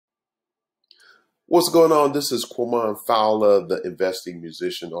What's going on? This is Quamon Fowler, the investing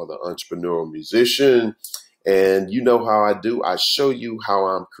musician or the entrepreneurial musician. And you know how I do. I show you how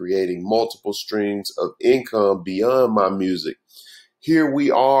I'm creating multiple streams of income beyond my music. Here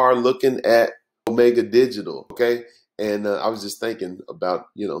we are looking at Omega Digital, okay? And I was just thinking about,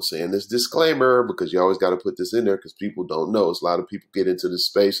 saying this disclaimer because you always got to put this in there because people don't know. It's a lot of people get into this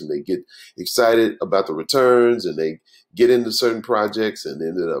space and they get excited about the returns and they get into certain projects and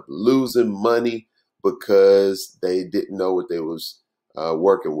ended up losing money because they didn't know what they was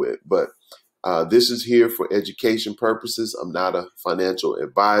working with. But this is here for education purposes. I'm not a financial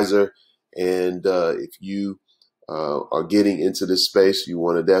advisor. And if you are getting into this space, you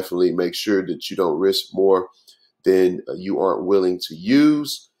want to definitely make sure that you don't risk more than you aren't willing to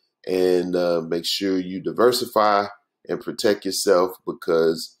use, and make sure you diversify and protect yourself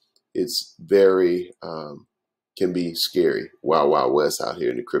because it's very can be scary. Wild, wild west out here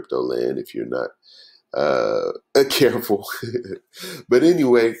in the crypto land if you're not careful. But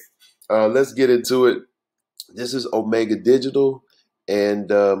anyway, let's get into it. This is Omega Digital,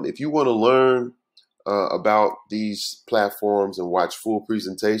 and if you want to learn about these platforms and watch full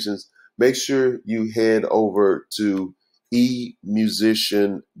presentations, make sure you head over to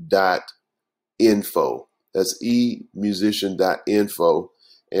emusician.info. That's emusician.info.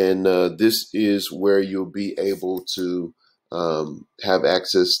 And this is where you'll be able to have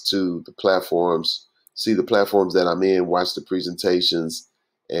access to the platforms, see the platforms that I'm in, watch the presentations.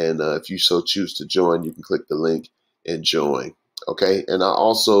 And if you so choose to join, you can click the link and join. Okay. And I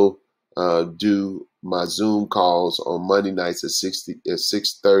also do my Zoom calls on Monday nights at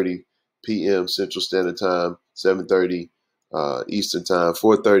 6:30 p.m. Central Standard Time, 7:30 Eastern Time,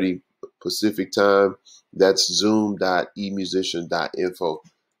 4:30 Pacific Time. That's zoom.emusician.info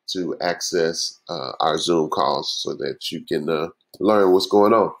to access our Zoom calls so that you can learn what's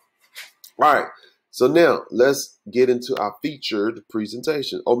going on. All right. So now let's get into our featured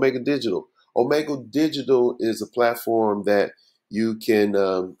presentation, Omega Digital. Omega Digital is a platform that you can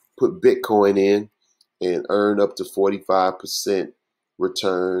put Bitcoin in and earn up to 45%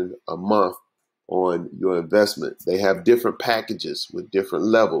 return a month on your investment. They have different packages with different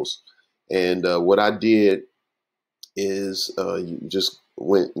levels. And what I did is you just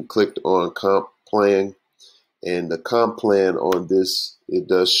went and clicked on comp plan, and the comp plan on this, it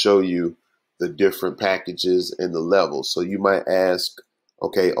does show you the different packages and the levels. So you might ask,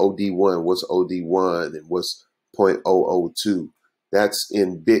 okay, OD1, what's OD1 and what's 0.002? That's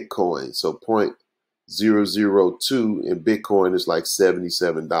in Bitcoin. So 0.002 in Bitcoin is like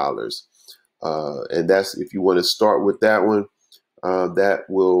 $77. And that's if you want to start with that one, that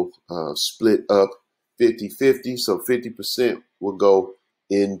will split up 50-50. So 50% will go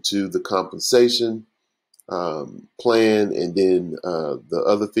into the compensation plan, and then the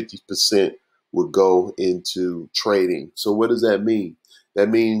other 50% will go into trading. So what does that mean? That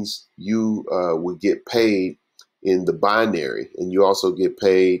means you would get paid in the binary, and you also get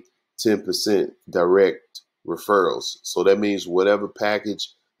paid 10% direct referrals. So that means whatever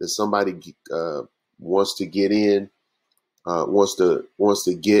package that somebody wants to get in, once they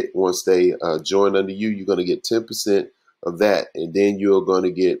join under you, you're going to get 10% of that, and then you're going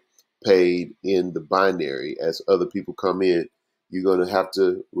to get paid in the binary. As other people come in, you're going to have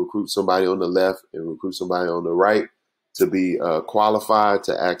to recruit somebody on the left and recruit somebody on the right to be qualified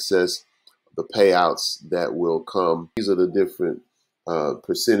to access the payouts that will come. These are the different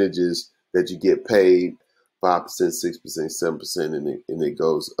percentages that you get paid: 5%, 6%, 7%, and it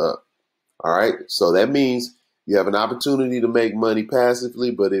goes up. All right. So that means you have an opportunity to make money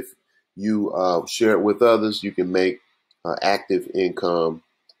passively, but if you share it with others, you can make active income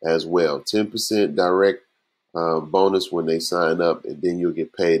as well. 10% direct bonus when they sign up, and then you'll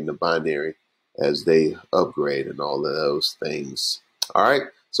get paid in the binary as they upgrade and all of those things. All right.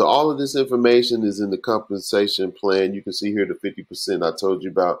 So all of this information is in the compensation plan. You can see here the 50% I told you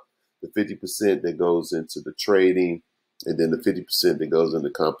about, the 50% that goes into the trading, and then the 50% that goes in the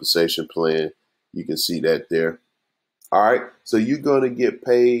compensation plan. You can see that there. All right. So you're going to get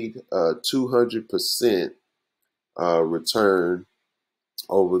paid 200% return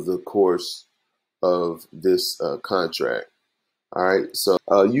over the course of this contract. All right. So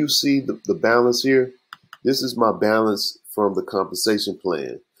you see the balance here. This is my balance from the compensation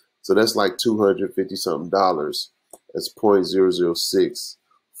plan. So that's like $250 something. That's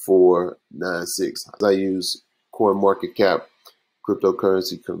 0.006496. I use CoinMarketCap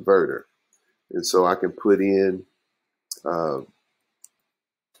cryptocurrency converter. And so I can put in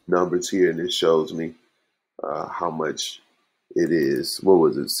numbers here, and it shows me how much it is. What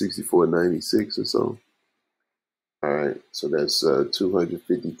was it? $64.96 or so. All right. So that's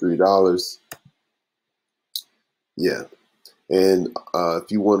 $253. Yeah. And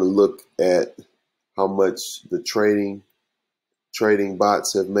if you want to look at how much the trading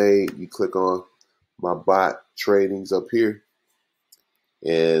bots have made, you click on my bot tradings up here,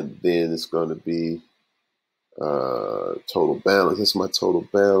 and then it's going to be total balance. That's my total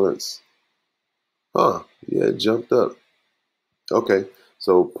balance. Huh? Yeah, it jumped up. Okay,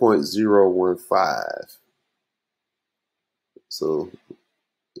 so 0.015. So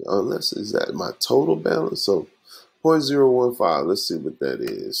unless is that my total balance? So 0.015. Let's see what that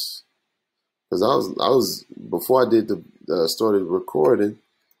is. Because I was before I did the started recording,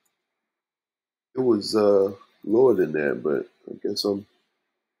 it was lower than that, but I guess I'm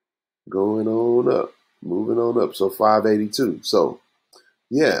going on up, moving on up. So 582. So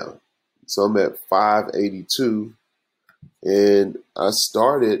yeah, so I'm at 582, and I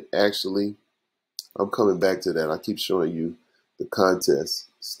started actually. I'm coming back to that. I keep showing you the contest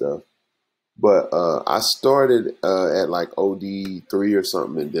stuff, but I started at like OD3 or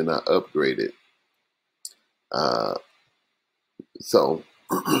something, and then I upgraded. So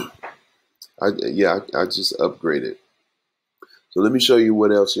I just upgraded. So let me show you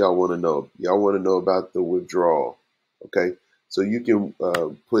what else y'all want to know. Y'all want to know about the withdrawal. Okay, so you can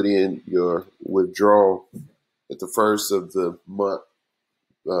put in your withdrawal at the first of the month,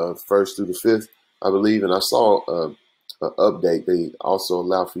 first through the fifth, I believe. And I saw an update. They also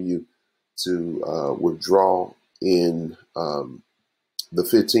allow for you to withdraw in the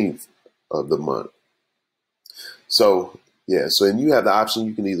 15th of the month. So yeah, so and you have the option.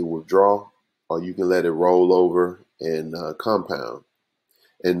 You can either withdraw or you can let it roll over and compound.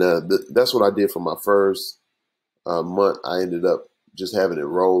 And that's what I did for my first month. I ended up just having it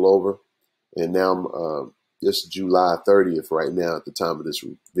roll over. And now I'm it's July 30th right now at the time of this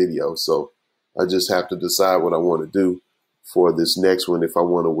video. So I just have to decide what I want to do for this next one, if I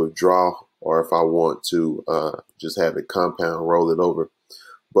want to withdraw or if I want to just have it compound, roll it over.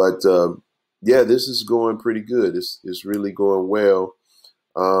 But yeah, this is going pretty good. It's really going well.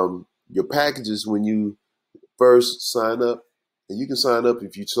 Your packages, when you first sign up, and you can sign up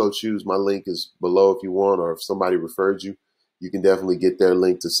if you so choose. My link is below if you want, or if somebody referred you, you can definitely get their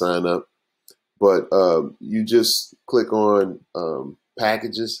link to sign up. But you just click on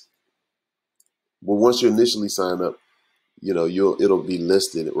packages. Well, once you initially sign up, you know, it'll be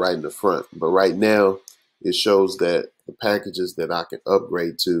listed right in the front. But right now, it shows that the packages that I can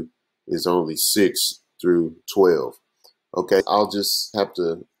upgrade to is only 6 through 12. Okay, I'll just have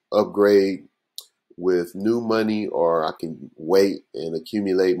to upgrade with new money, or I can wait and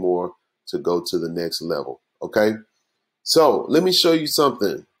accumulate more to go to the next level. Okay, so let me show you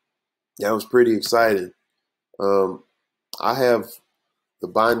something that was pretty exciting. I have the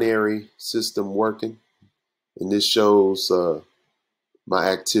binary system working, and this shows my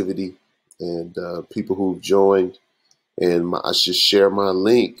activity and people who've joined. And I should share my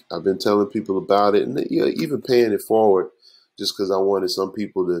link. I've been telling people about it, and even paying it forward, just because I wanted some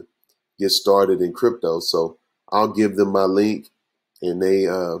people to get started in crypto. So I'll give them my link, and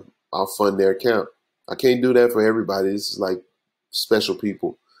I'll fund their account. I can't do that for everybody. This is like special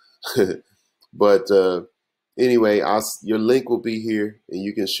people. But anyway, your link will be here, and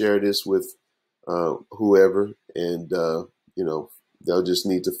you can share this with whoever, and you know, they'll just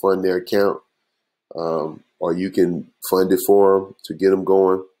need to fund their account, or you can fund it for them to get them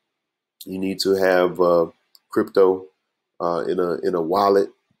going. You need to have crypto in a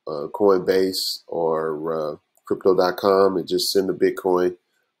wallet, Coinbase or crypto.com, and just send the Bitcoin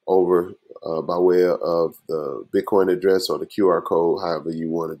over by way of the Bitcoin address or the QR code, however you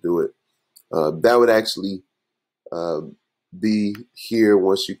want to do it. That would actually be here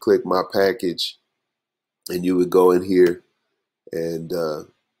once you click my package, and you would go in here, and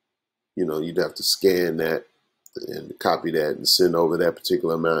you know, you'd have to scan that and copy that and send over that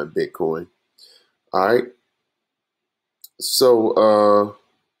particular amount of Bitcoin. All right. So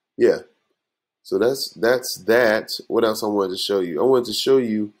yeah. So that's that. What else I wanted to show you? I wanted to show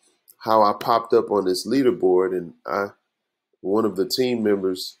you how I popped up on this leaderboard, and one of the team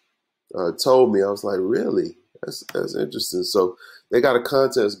members told me. I was like, really? That's interesting. So they got a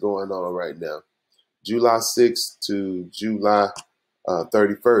contest going on right now, July 6th to July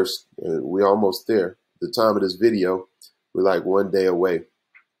 31st. And we're almost there. The time of this video, we're like one day away.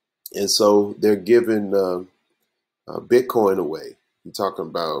 And so they're giving Bitcoin away. You're talking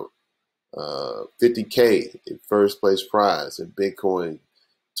about 50K in first place prize, and Bitcoin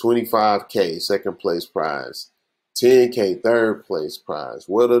 25K second place prize, 10K third place prize.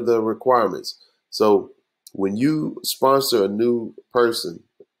 What are the requirements? So when you sponsor a new person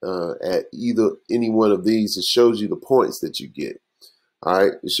at any one of these, it shows you the points that you get. All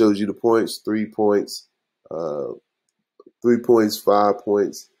right, it shows you the points, 3 points, 3 points, 5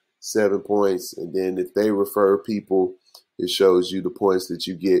 points, 7 points. And then if they refer people, it shows you the points that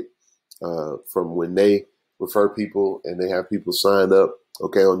you get from when they refer people and they have people sign up,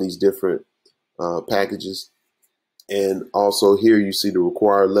 okay, on these different packages. And also here you see the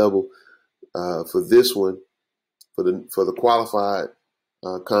required level for this one. For the qualified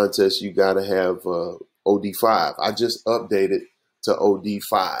contest, you got to have OD5. I just updated to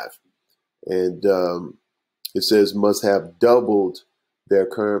OD5, and it says must have doubled their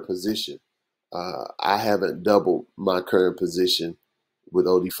current position. I haven't doubled my current position with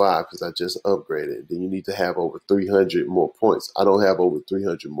OD5 because I just upgraded. Then you need to have over 300 more points. I don't have over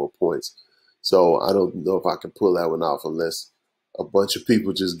 300 more points, so I don't know if I can pull that one off unless a bunch of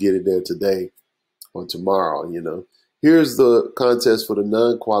people just get it there today or tomorrow, you know. Here's the contest for the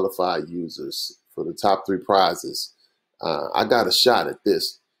non-qualified users for the top 3 prizes. I got a shot at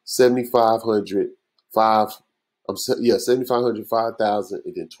this. 7,500, 7,500, 5,000,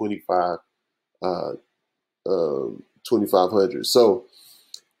 and then 2,500. So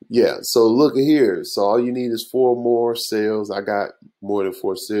yeah, so look at here. So all you need is 4 more sales. I got more than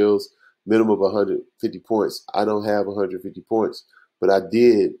 4 sales, minimum of 150 points. I don't have 150 points, but I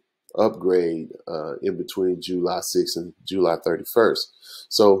did upgrade in between July 6th and July 31st.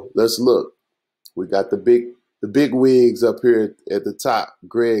 So let's look. We got the big wigs up here at the top.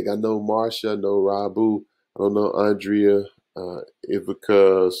 Greg, I know Marsha, I know Rabu, I don't know Andrea,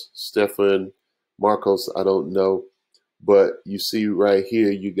 Ivica, Stefan, Marcos, I don't know. But you see right here,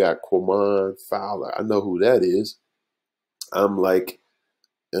 you got Quaman Fowler. I know who that is. I'm like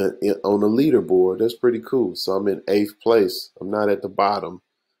on the leaderboard. That's pretty cool. So I'm in 8th place. I'm not at the bottom.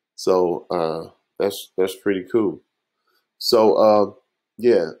 So that's pretty cool. So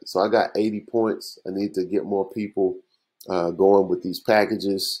yeah, so I got 80 points. I need to get more people going with these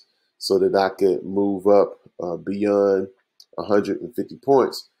packages so that I can move up beyond 150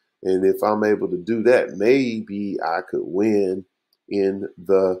 points. And if I'm able to do that, maybe I could win in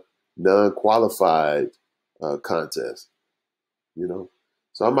the non-qualified contest, you know.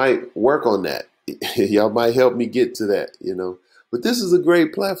 So I might work on that. Y'all might help me get to that, you know. But this is a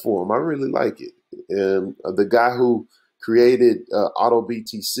great platform. I really like it. And the guy who created AUTO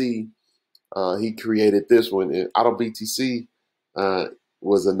BTC, he created this one. And AUTO BTC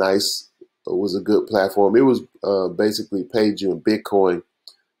was a good platform. It was basically paid you in Bitcoin.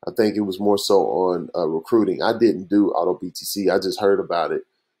 I think it was more so on recruiting. I didn't do AUTO BTC. I just heard about it,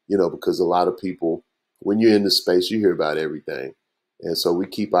 you know, because a lot of people, when you're in the space, you hear about everything. And so we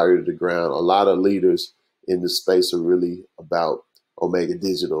keep our ear to the ground. A lot of leaders in the space are really about Omega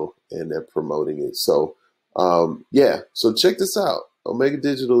Digital and they're promoting it. So yeah, so check this out. Omega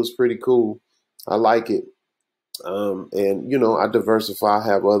Digital is pretty cool. I like it. And you know, I diversify, I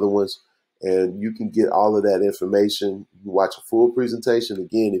have other ones, and you can get all of that information. You can watch a full presentation.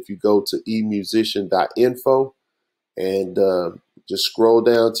 Again, if you go to emusician.info and just scroll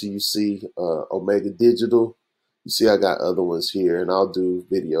down till you see Omega Digital. You see I got other ones here, and I'll do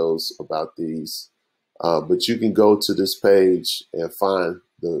videos about these. But you can go to this page and find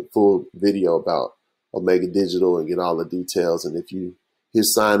the full video about Omega Digital and get all the details. And if you hit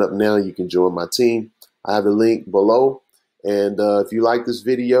sign up now, you can join my team. I have the link below. And if you like this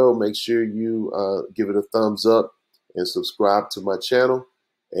video, make sure you give it a thumbs up and subscribe to my channel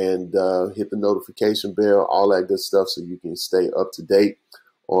and hit the notification bell, all that good stuff, so you can stay up to date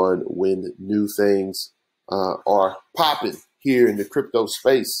on when new things are popping here in the crypto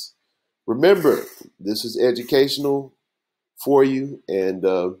space. Remember, this is educational for you, and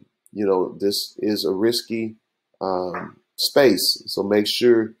you know, this is a risky space, so make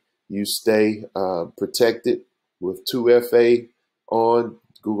sure you stay protected with 2FA on,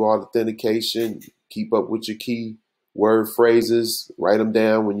 Google Authentication. Keep up with your key word phrases, write them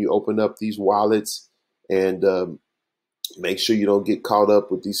down when you open up these wallets, and make sure you don't get caught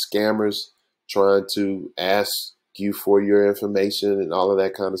up with these scammers trying to ask you for your information and all of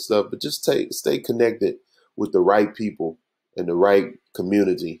that kind of stuff. But just stay connected with the right people and the right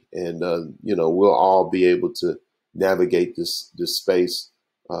community, and you know, we'll all be able to navigate this space,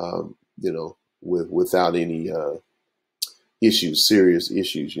 you know, without any issues, serious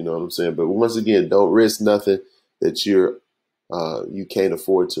issues. You know what I'm saying? But once again, don't risk nothing that you can't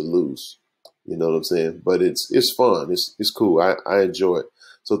afford to lose. You know what I'm saying? But it's fun. It's cool. I enjoy it.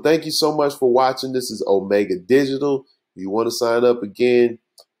 So thank you so much for watching. This is Omega Digital. If you want to sign up again,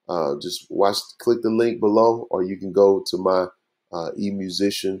 just click the link below, or you can go to my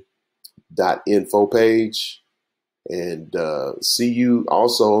emusician.info page and see you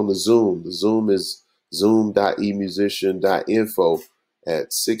also on the Zoom. The Zoom is zoom.emusician.info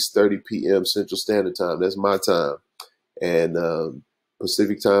at 6:30 p.m. Central Standard Time. That's my time. and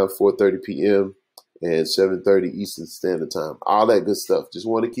Pacific time, 4:30 p.m. and 7:30 Eastern Standard Time. All that good stuff. Just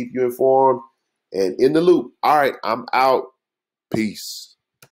want to keep you informed and in the loop. All right, I'm out. Peace.